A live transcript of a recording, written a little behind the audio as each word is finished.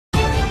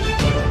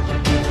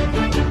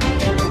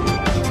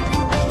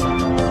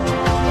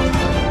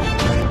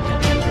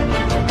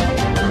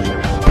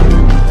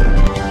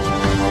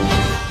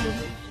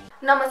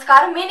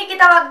नमस्कार, मी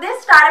Nikita Wagde.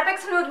 Star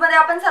apex news मध्ये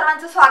आपण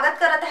सर्वांचं स्वागत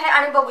करत आहे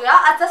आणि बघूया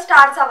आजचा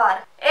स्टारचा वार.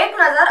 एक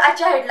नजर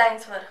आजच्या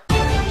हेडलाईन्सवर.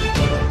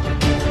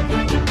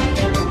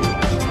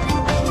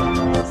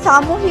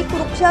 सामूहिक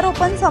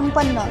वृक्षारोपण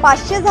संपन्न,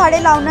 500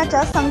 झाडे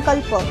लावण्याचा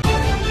संकल्प.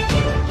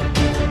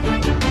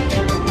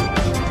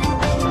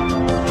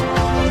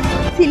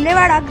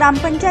 सिल्लेवाडा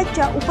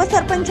ग्रामपंचायतच्या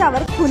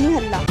उपसरपंचावर खुनी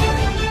हल्ला.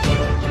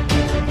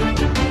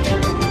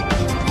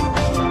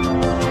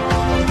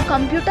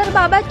 कम्प्युटर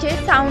बाबाचे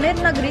सावनेर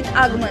नगरीत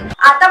आगमन.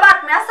 आता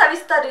बातम्या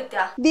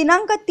सविस्तररित्या.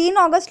 दिनांक 3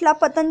 ऑगस्टला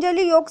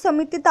पतंजली योग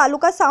समिती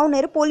तालुका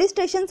सावनेर, पोलीस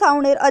स्टेशन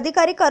सावनेर,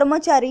 अधिकारी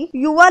कर्मचारी,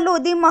 युवा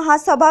लोधी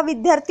महासभा,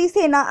 विद्यार्थी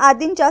सेना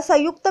आदींच्या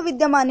संयुक्त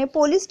विद्यमाने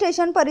पोलीस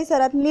स्टेशन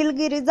परिसरात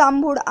निलगिरी,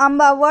 जांभूळ,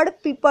 आंबा, वड,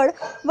 पिपळ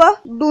व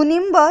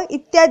डुनिंब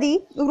इत्यादी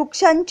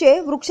वृक्षांचे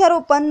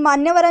वृक्षारोपण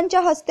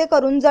मान्यवरांच्या हस्ते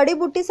करून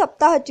जडीबुटी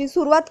सप्ताहाची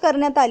सुरुवात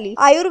करण्यात आली.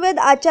 आयुर्वेद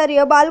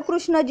आचार्य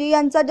बालकृष्णजी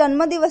यांचा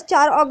जन्मदिवस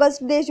 4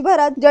 ऑगस्ट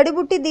देशभरात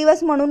जडीबुटी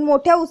दिवस म्हणून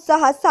मोठ्या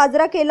उत्साहात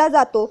साजरा केला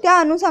जातो. त्या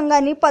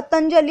अनुषंगाने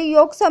पतंजली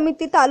योग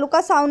समिती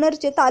तालुका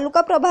सावनेरचे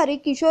तालुका प्रभारी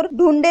किशोर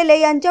ढुंडेले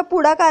यांच्या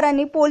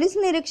पुढाकाराने पोलीस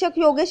निरीक्षक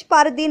योगेश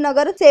पारदी,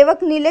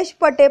 नगरसेवक निलेश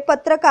पटे,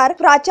 पत्रकार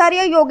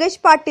प्राचार्य योगेश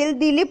पाटील,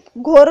 दिलीप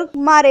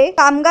घोरमारे,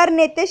 कामगार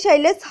नेते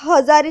शैलेश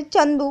हजारी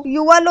चंदू,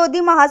 युवा लोधी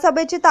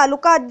महासभेचे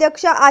तालुका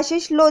अध्यक्ष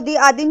आशिष लोधी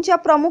आदींच्या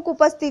प्रमुख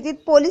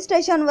उपस्थितीत पोलीस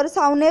स्टेशनवर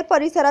सावनेर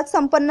परिसरात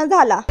संपन्न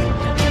झाला.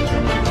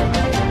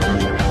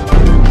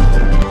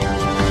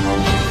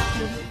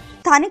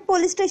 स्थानिक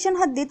पोलीस स्टेशन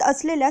हद्दीत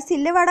असलेल्या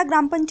सिल्लेवाडा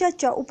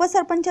ग्रामपंचायतच्या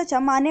उपसरपंचाच्या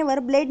मानेवर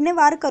ब्लेडने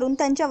वार करून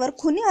त्यांच्यावर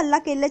खुनी हल्ला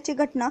केल्याची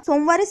घटना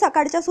सोमवारी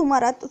सकाळच्या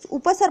सुमारात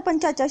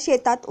उपसरपंचाच्या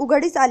शेतात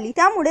उघडीस आली.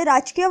 त्यामुळे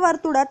राजकीय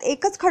वर्तुळात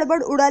एकच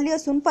खळबळ उडाली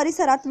असून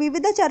परिसरात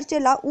विविध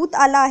चर्चेला ऊत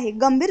आला आहे.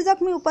 गंभीर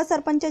जखमी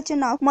उपसरपंचाचे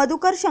नाव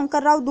मधुकर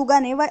शंकरराव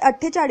दुगाने, वय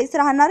 48,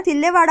 राहणार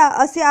सिल्लेवाडा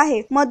असे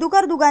आहे.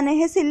 मधुकर दुगाने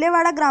हे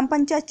सिल्लेवाडा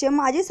ग्रामपंचायतचे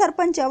माजी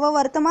सरपंच व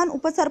वर्तमान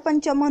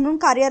उपसरपंच म्हणून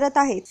कार्यरत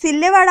आहेत.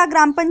 सिल्लेवाडा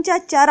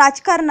ग्रामपंचायतच्या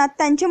राजकारणात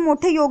त्यांचे मोठे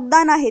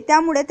योगदान आहे.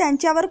 त्यामुळे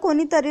त्यांच्यावर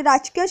कोणीतरी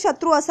राजकीय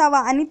शत्रू असावा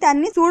आणि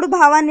त्यांनी सूड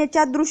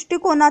भावनेच्या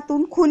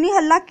दृष्टिकोनातून खुनी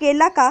हल्ला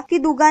केला का की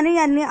दुगाने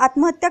यांनी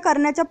आत्महत्या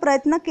करण्याचा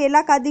प्रयत्न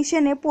केला का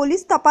दिशेने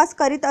पोलीस तपास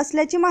करीत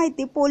असल्याची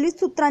माहिती पोलीस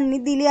सूत्रांनी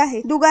दिली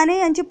आहे. दुगाने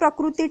यांची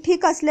प्रकृती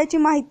ठीक असल्याची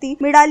माहिती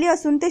मिळाली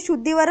असून ते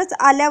शुद्धीवरच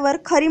आल्यावर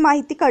खरी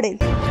माहिती कळेल.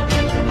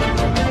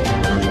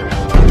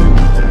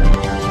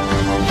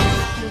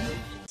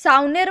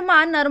 सावनेर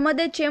मा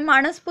नर्मदेचे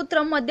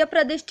मानसपुत्र, मध्य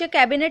प्रदेशचे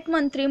कॅबिनेट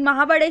मंत्री,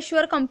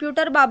 महाबळेश्वर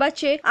कम्प्युटर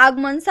बाबाचे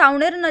आगमन.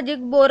 सावनेर नजीक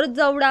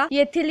बोरजवडा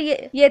येथील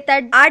येत्या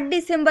 8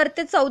 डिसेंबर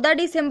ते 14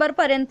 डिसेंबर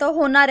पर्यंत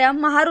होणाऱ्या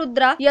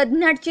महारुद्रा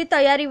यज्ञाची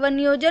तयारी व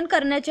नियोजन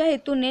करण्याच्या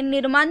हेतूने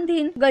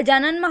निर्माणाधीन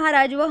गजानन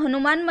महाराज व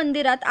हनुमान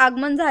मंदिरात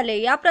आगमन झाले.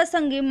 या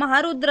प्रसंगी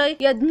महारुद्र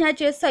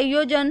यज्ञाचे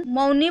संयोजन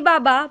मौनी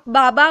बाबा,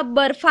 बाबा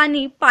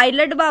बर्फानी,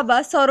 पायलट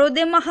बाबा,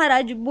 सरोदे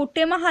महाराज,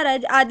 बुटे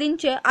महाराज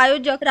आदींचे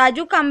आयोजक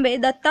राजू कांबे,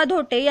 दत्ता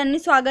धोटे यांनी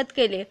स्वागत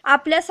केले.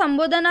 आपल्या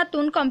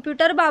संबोधनातून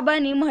कम्प्युटर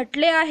बाबांनी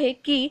म्हटले आहे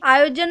की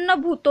आयोजन न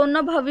भूतो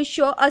न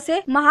भविष्य असे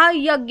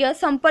महायज्ञ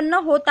संपन्न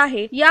होत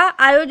आहे. या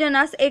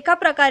आयोजनास एका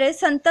प्रकारे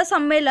संत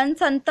संमेलन,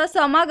 संत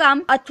समागम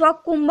अथवा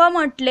कुंभ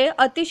म्हटले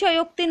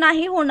अतिशयोक्ती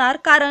नाही होणार,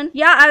 कारण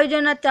या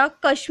आयोजनाच्या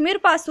काश्मीर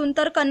पासून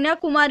तर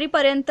कन्याकुमारी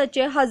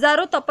पर्यंतचे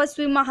हजारो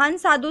तपस्वी, महान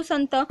साधू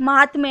संत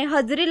महात्मे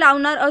हजरी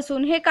लावणार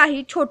असून हे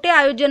काही छोटे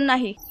आयोजन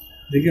नाही.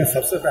 देखिए,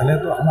 सबसे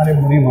पहले तो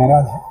हमारे मुनि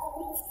महाराज हैं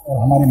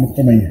और हमारे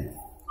मित्रमयी हैं,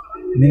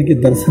 मैं इनके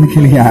दर्शन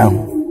के लिए आया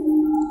हूँ.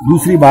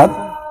 दूसरी बात,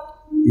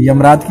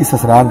 यमराज की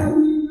ससुराल है,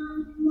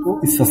 तो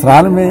इस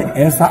ससुराल में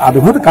ऐसा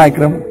अद्भुत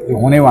कार्यक्रम जो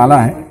होने वाला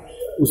है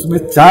उसमें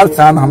 4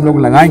 चांद हम लोग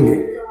लगाएंगे.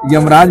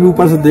 यमराज भी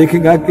ऊपर से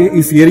देखेगा कि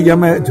इस एरिया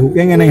में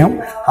झुकेंगे नहीं,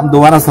 हम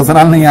दोबारा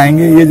ससुराल नहीं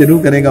आएंगे, ये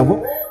जरूर करेगा वो.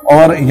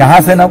 और यहाँ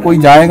से ना कोई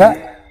जाएगा,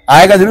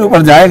 आएगा जरूर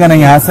पर जाएगा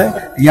नहीं यहाँ से.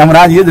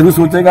 यमराज ये जरूर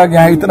सोचेगा कि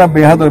यहाँ इतना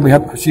बेहद और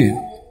बेहद खुशी है.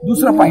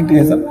 दूसरा पॉइंट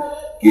ये सर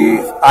कि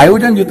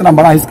आयोजन जितना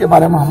बड़ा, इसके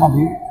बारे में हम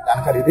अभी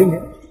जानकारी देंगे,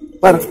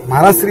 पर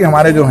महाराज श्री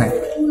हमारे जो हैं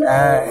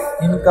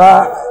इनका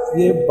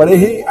ये बड़े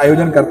ही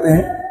आयोजन करते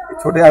हैं,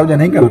 छोटे आयोजन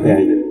नहीं करते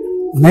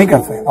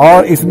हैं.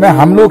 और इसमें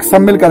हम लोग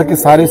सब मिल करके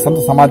सारे संत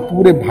समाज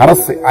पूरे भारत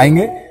से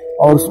आएंगे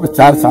और उसमें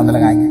 4 चांद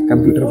लगाएंगे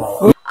कम्प्युटर.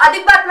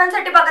 अधिक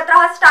बातम्यांसाठी बघत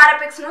रहा स्टार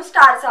एपेक्स न्यूज,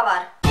 स्टारचा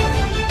वार.